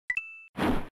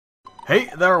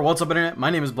Hey there, what's up internet? My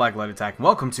name is BlackLightAttack and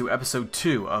welcome to episode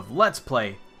 2 of Let's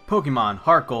Play Pokemon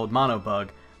HeartGold MonoBug. I'm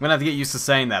gonna have to get used to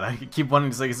saying that. I keep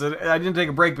wanting to say, I didn't take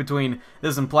a break between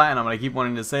this and Platinum, and I keep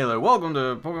wanting to say, like, welcome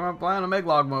to Pokemon Platinum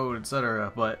Egglog mode,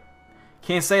 etc. But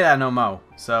can't say that no mo.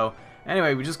 So,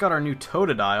 anyway, we just got our new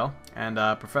Totodile, and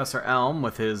Professor Elm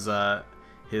with his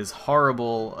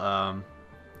horrible,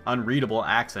 unreadable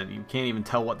accent. You can't even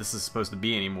tell what this is supposed to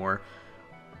be anymore.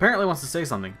 Apparently wants to say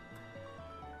something.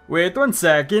 Wait 1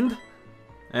 second.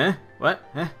 Eh? What?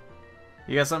 Eh?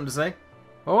 You got something to say?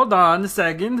 Hold on a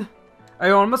second.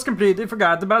 I almost completely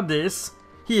forgot about this.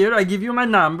 Here, I give you my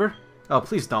number. Oh,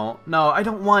 please don't. No, I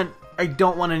don't want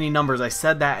any numbers. I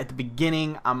said that at the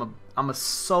beginning. I'm a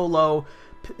solo,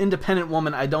 independent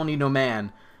woman. I don't need no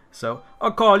man. So,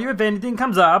 I'll call you if anything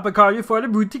comes up. I'll call you for the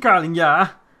booty calling,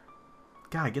 yeah.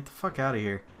 God, get the fuck out of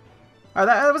here. Alright,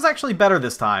 that was actually better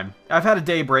this time. I've had a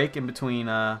day break in between,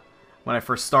 when I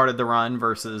first started the run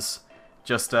versus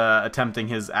just attempting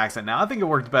his accent now. I think it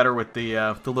worked better with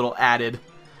the little added.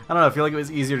 I don't know, I feel like it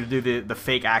was easier to do the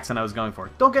fake accent I was going for.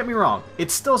 Don't get me wrong,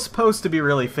 it's still supposed to be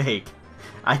really fake.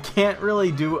 I can't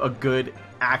really do a good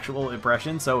actual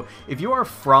impression, so if you are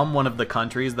from one of the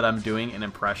countries that I'm doing an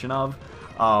impression of,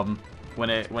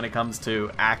 when it comes to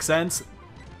accents,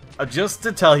 just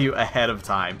to tell you ahead of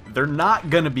time, they're not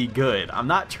gonna be good. I'm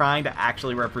not trying to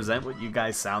actually represent what you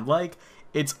guys sound like.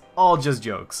 It's all just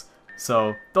jokes,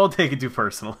 so don't take it too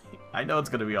personally. I know it's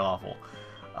going to be awful.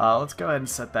 Let's go ahead and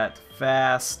set that to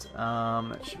fast.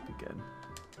 That should be good.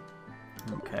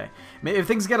 Okay. If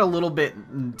things get a little bit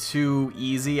too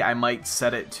easy, I might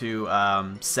set it to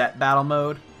set battle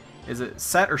mode. Is it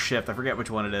set or shift? I forget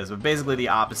which one it is, but basically the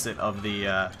opposite of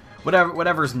the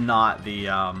whatever's not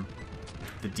the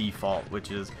default,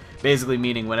 which is basically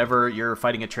meaning whenever you're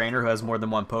fighting a trainer who has more than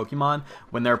one Pokemon,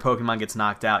 when their Pokemon gets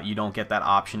knocked out, you don't get that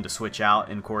option to switch out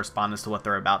in correspondence to what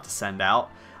they're about to send out.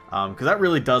 Because that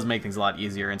really does make things a lot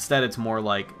easier. Instead, it's more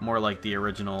like the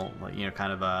original, like, you know,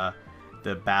 kind of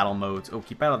the battle modes. Oh,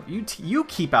 keep out of you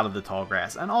keep out of the tall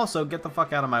grass, and also get the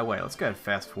fuck out of my way. Let's go ahead and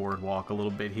fast forward walk a little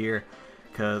bit here,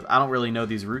 because I don't really know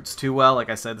these routes too well.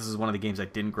 Like I said, this is one of the games I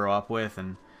didn't grow up with,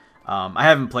 and I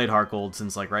haven't played HeartGold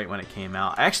since like right when it came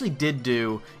out. I actually did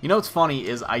do, you know what's funny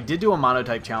is I did do a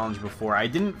monotype challenge before. I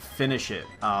didn't finish it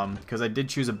because I did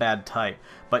choose a bad type,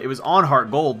 but it was on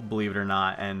HeartGold, believe it or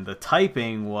not, and the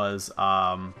typing was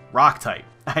rock type.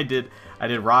 I did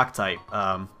rock type,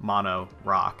 mono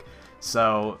rock.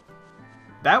 So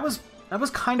that was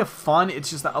kind of fun. It's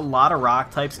just that a lot of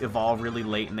rock types evolve really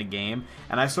late in the game,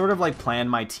 and I sort of like planned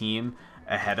my team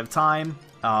ahead of time.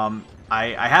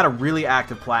 I had a really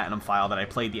active Platinum file that I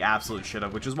played the absolute shit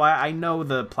of, which is why I know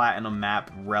the Platinum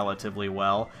map relatively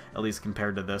well, at least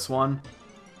compared to this one.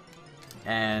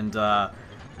 And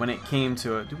when it came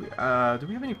to it, do we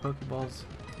have any Pokeballs?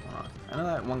 I know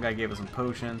that one guy gave us some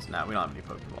potions. No, we don't have any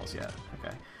Pokeballs yet.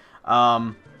 Okay.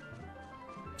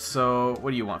 So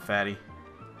what do you want, fatty?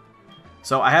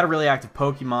 So I had a really active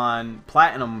Pokemon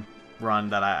Platinum run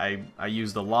that I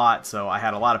used a lot, so I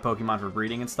had a lot of Pokemon for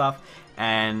breeding and stuff,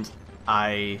 and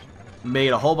I made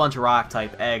a whole bunch of rock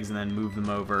type eggs and then moved them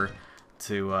over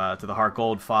to the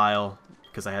HeartGold file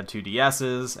because I had 2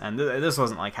 DSs, and this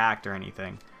wasn't like hacked or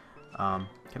anything. Can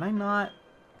I not,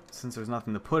 since there's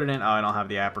nothing to put it in? Oh, I don't have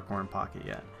the apricorn pocket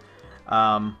yet.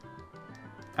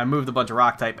 I moved a bunch of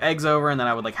rock type eggs over, and then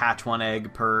I would like hatch 1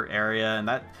 egg per area, and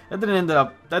that didn't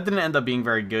end up being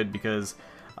very good because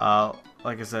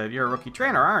like I said, you're a rookie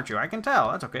trainer, aren't you? I can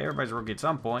tell. That's okay. Everybody's a rookie at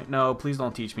some point. No, please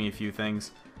don't teach me a few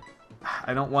things.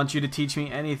 I don't want you to teach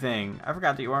me anything. I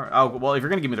forgot that you are. Oh, well, if you're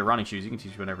going to give me the running shoes, you can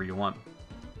teach me whatever you want.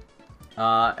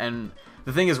 And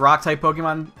the thing is, rock-type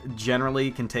Pokemon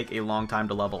generally can take a long time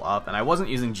to level up. And I wasn't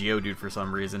using Geodude for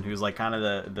some reason, who's like kind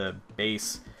of the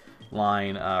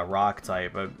baseline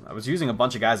rock-type. I was using a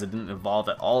bunch of guys that didn't evolve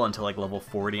at all until like level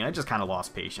 40, and I just kind of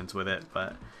lost patience with it.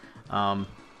 But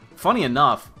funny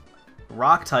enough,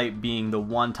 rock type being the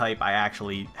one type I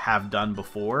actually have done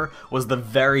before was the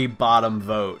very bottom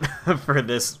vote for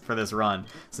this run.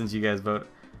 Since you guys vote,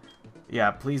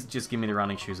 yeah, please just give me the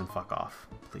running shoes and fuck off,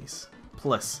 please.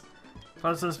 Plus,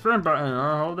 Press the sprint button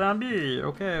or hold down B.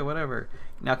 Okay, whatever.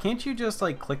 Now, can't you just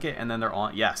like click it and then they're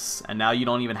on? Yes, and now you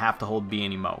don't even have to hold B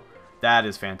anymore. That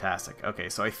is fantastic. Okay,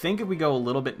 so I think if we go a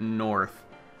little bit north,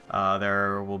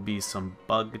 there will be some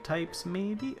bug types,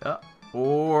 maybe.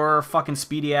 Or fucking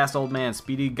speedy ass old man.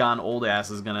 Speedy gone old ass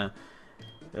is gonna.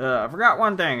 I forgot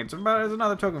one thing. It's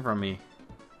another token from me.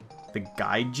 The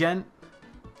Guide Gent?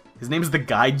 His name is the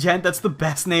Guide Gent? That's the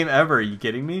best name ever. Are you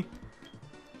kidding me?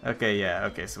 Okay, yeah.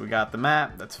 Okay, so we got the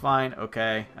map. That's fine.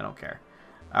 Okay, I don't care.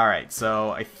 Alright,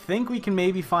 so I think we can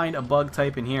maybe find a bug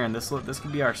type in here, and this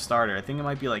could be our starter. I think it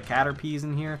might be like Caterpies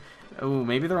in here. Ooh,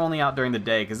 maybe they're only out during the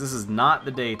day, because this is not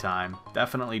the daytime.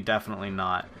 Definitely, definitely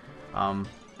not. And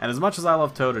as much as I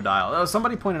love Totodile... Oh,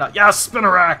 somebody pointed out... Yes,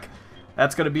 Spinarak!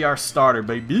 That's going to be our starter,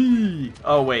 baby!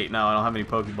 Oh, wait, no, I don't have any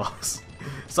Pokeballs.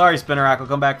 Sorry, Spinarak, I'll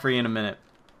come back for you in a minute.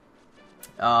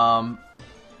 What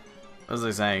was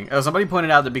I saying? Oh, somebody pointed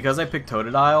out that because I picked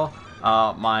Totodile,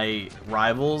 my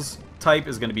rival's type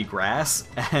is going to be Grass,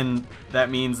 and that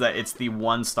means that it's the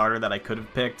one starter that I could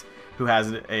have picked who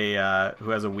has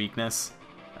a weakness.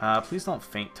 Please don't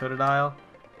faint, Totodile.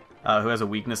 Who has a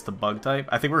weakness to Bug type.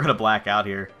 I think we're going to black out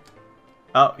here.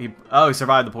 Oh, he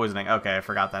survived the poisoning. Okay, I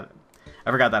forgot that. I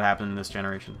forgot that happened in this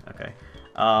generation. Okay.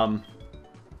 I'm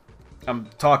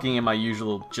talking in my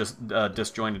usual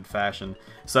disjointed fashion.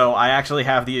 So I actually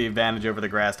have the advantage over the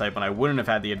Grass type, and I wouldn't have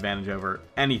had the advantage over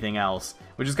anything else,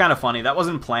 which is kind of funny. That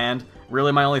wasn't planned.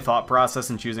 Really, my only thought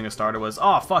process in choosing a starter was,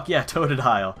 oh, fuck yeah,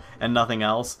 Totodile, and nothing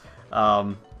else.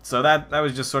 So that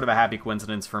was just sort of a happy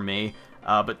coincidence for me.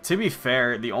 But to be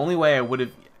fair, the only way I would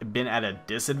have been at a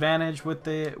disadvantage with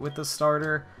the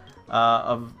starter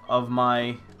of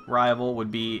my rival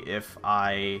would be if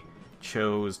I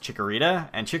chose Chikorita,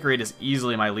 and Chikorita is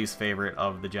easily my least favorite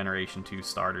of the Generation 2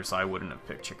 starters, so I wouldn't have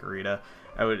picked Chikorita.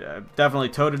 I would definitely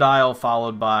Totodile,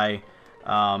 followed by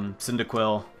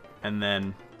Cyndaquil, and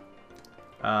then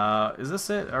is this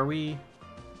it? Are we...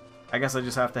 I guess I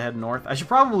just have to head north. I should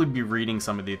probably be reading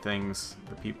some of the things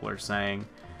that people are saying.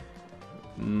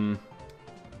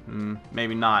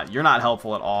 Maybe not. You're not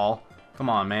helpful at all. Come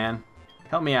on, man.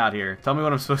 Help me out here. Tell me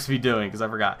what I'm supposed to be doing, because I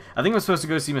forgot. I think I'm supposed to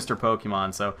go see Mr.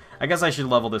 Pokemon, so I guess I should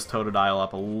level this Totodile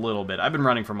up a little bit. I've been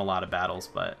running from a lot of battles,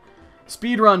 but...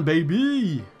 Speedrun,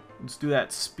 baby! Let's do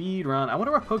that speedrun. I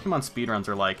wonder what Pokemon speedruns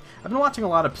are like. I've been watching a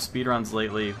lot of speedruns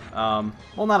lately.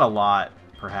 Well, not a lot,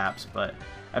 perhaps, but...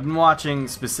 I've been watching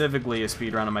specifically a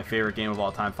speedrun of my favorite game of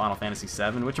all time, Final Fantasy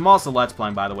VII, which I'm also Let's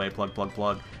Playing, by the way. Plug, plug,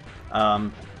 plug.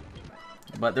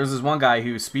 But there's this one guy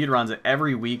who speedruns it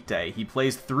every weekday. He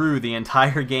plays through the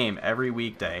entire game every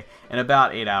weekday in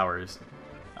about 8 hours.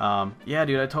 Yeah,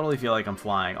 dude, I totally feel like I'm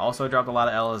flying. Also, I dropped a lot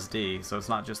of LSD, so it's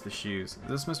not just the shoes.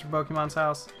 Is this Mr. Pokemon's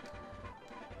house?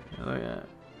 Oh, yeah.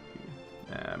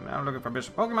 I'm looking for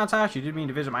Mr. Pokemon's house. You did mean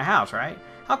to visit my house, right?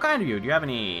 How kind of you. Do you have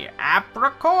any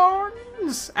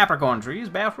apricorns? Apricorn trees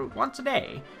bear fruit once a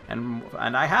day. And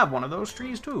I have one of those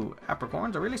trees, too.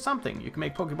 Apricorns are really something. You can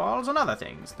make Pokeballs and other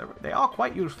things. They are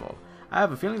quite useful. I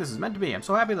have a feeling this is meant to be. I'm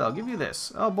so happy that I'll give you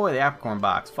this. Oh, boy, the Apricorn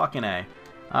box. Fucking A.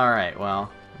 Alright,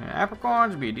 well.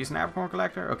 Apricorns, be a decent Apricorn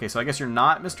collector. Okay, so I guess you're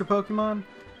not Mr. Pokemon?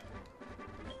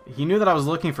 He knew that I was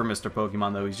looking for Mr.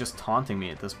 Pokemon, though. He's just taunting me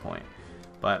at this point.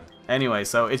 But anyway,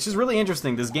 so it's just really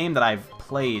interesting. This game that I've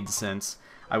played since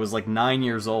I was like 9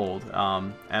 years old,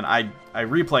 and I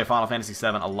replay Final Fantasy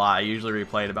VII a lot. I usually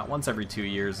replay it about once every 2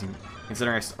 years, and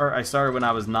considering I started when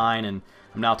I was 9 and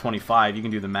I'm now 25, you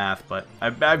can do the math, but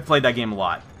I've played that game a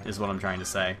lot, is what I'm trying to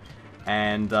say.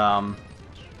 And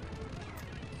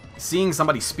seeing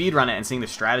somebody speedrun it and seeing the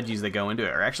strategies that go into it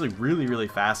are actually really, really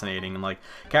fascinating. And like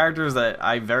characters that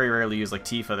I very rarely use, like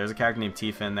Tifa. There's a character named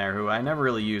Tifa in there who I never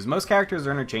really use. Most characters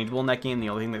are interchangeable in that game. The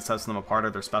only thing that sets them apart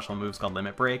are their special moves called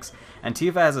limit breaks. And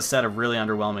Tifa has a set of really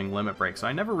underwhelming limit breaks, so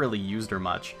I never really used her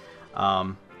much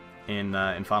in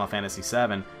Final Fantasy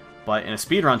VII. But in a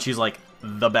speedrun, she's like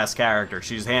the best character.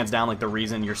 She's hands down like the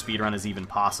reason your speedrun is even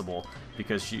possible,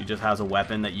 because she just has a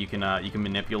weapon that you can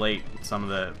manipulate some of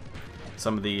the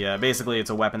basically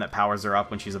it's a weapon that powers her up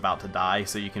when she's about to die,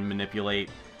 so you can manipulate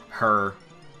her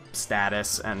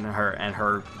status and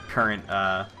her current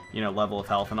level of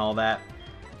health and all that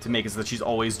to make it so that she's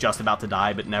always just about to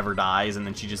die but never dies, and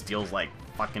then she just deals like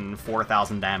fucking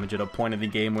 4,000 damage at a point of the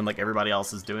game when like everybody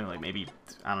else is doing like maybe,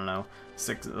 I don't know,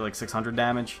 600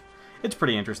 damage. It's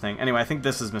pretty interesting. Anyway, I think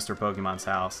this is Mr. Pokemon's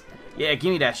house. Yeah,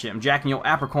 give me that shit. I'm jacking your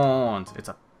apricorns. It's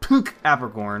a punk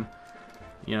apricorn.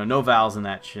 You know, no vowels in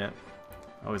that shit.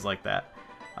 Always like that.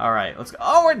 Alright, let's go.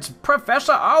 Oh, it's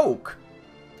Professor Oak!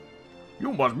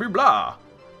 You must be blah.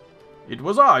 It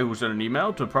was I who sent an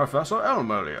email to Professor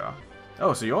Elm earlier.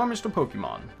 Oh, so you're Mr.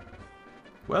 Pokemon.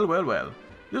 Well, well, well.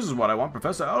 This is what I want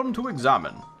Professor Elm to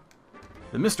examine.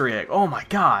 The mystery egg. Oh my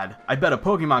god. I bet a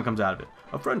Pokemon comes out of it.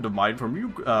 A friend of mine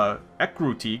from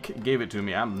Ekrutik gave it to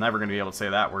me. I'm never going to be able to say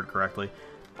that word correctly.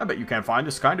 I bet you can't find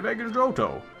this kind of egg in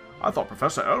Johto. I thought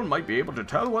Professor Elm might be able to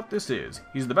tell what this is.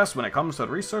 He's the best when it comes to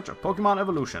the research of Pokemon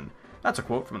evolution. That's a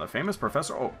quote from the famous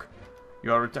Professor Oak.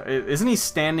 Isn't he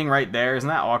standing right there? Isn't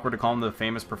that awkward to call him the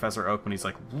famous Professor Oak when he's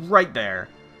like right there?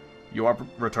 You are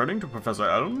returning to Professor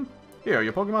Elm? Here,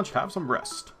 your Pokemon should have some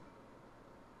rest.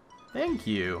 Thank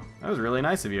you. That was really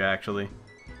nice of you, actually.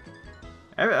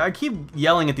 I keep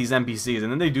yelling at these NPCs,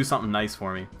 and then they do something nice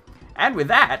for me. And with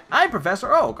that, I'm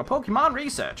Professor Oak, a Pokemon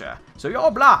researcher. So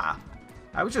you're blah.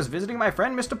 I was just visiting my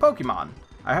friend, Mr. Pokemon.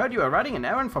 I heard you were running an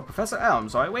errand for Professor Elm,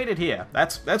 so I waited here.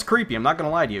 That's creepy, I'm not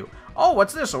gonna lie to you. Oh,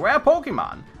 what's this, a rare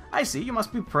Pokemon? I see, you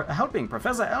must be helping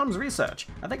Professor Elm's research.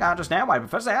 I think I understand why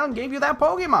Professor Elm gave you that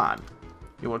Pokemon.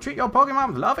 You will treat your Pokemon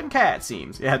with love and care, it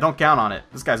seems. Yeah, don't count on it.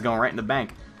 This guy's going right in the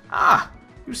bank. Ah,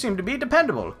 you seem to be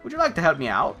dependable. Would you like to help me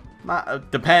out?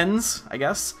 Depends, I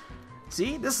guess.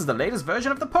 See, this is the latest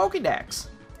version of the Pokédex.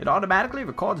 It automatically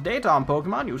records data on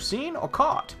Pokemon you've seen or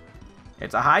caught.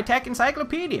 It's a high-tech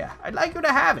encyclopedia. I'd like you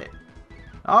to have it.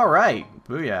 Alright,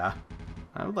 booyah.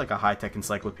 I would like a high-tech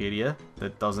encyclopedia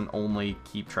that doesn't only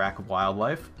keep track of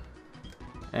wildlife.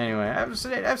 Anyway, I've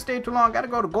stayed too long. Gotta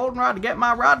go to Goldenrod to get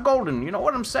my rod golden. You know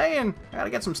what I'm saying? I gotta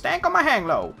get some stank on my hang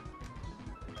low.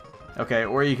 Okay,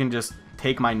 or you can just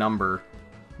take my number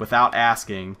without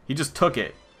asking. He just took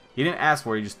it. He didn't ask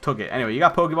for it, he just took it. Anyway, you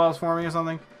got Pokeballs for me or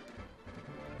something?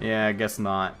 Yeah, I guess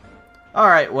not.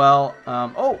 Alright, well,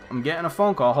 oh, I'm getting a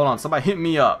phone call. Hold on, somebody hit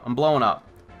me up. I'm blowing up.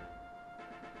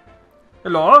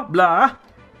 Hello, blah.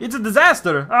 It's a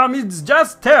disaster. It's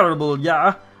just terrible,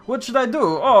 yeah. What should I do?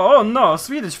 Oh no,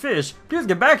 Swedish fish. Please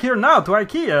get back here now to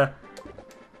IKEA.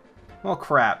 Well,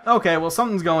 crap. Okay, well,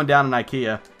 something's going down in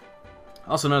IKEA.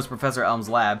 Also known as Professor Elm's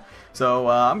lab. So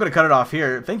I'm going to cut it off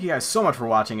here. Thank you guys so much for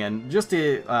watching. And just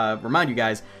to remind you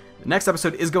guys, the next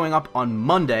episode is going up on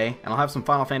Monday. And I'll have some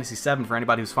Final Fantasy VII for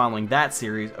anybody who's following that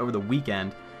series over the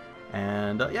weekend.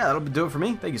 And yeah, that'll do it for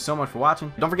me. Thank you so much for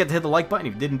watching. Don't forget to hit the like button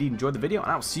if you did indeed enjoy the video.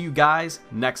 And I will see you guys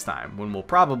next time when we'll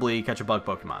probably catch a bug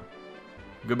Pokemon.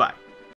 Goodbye.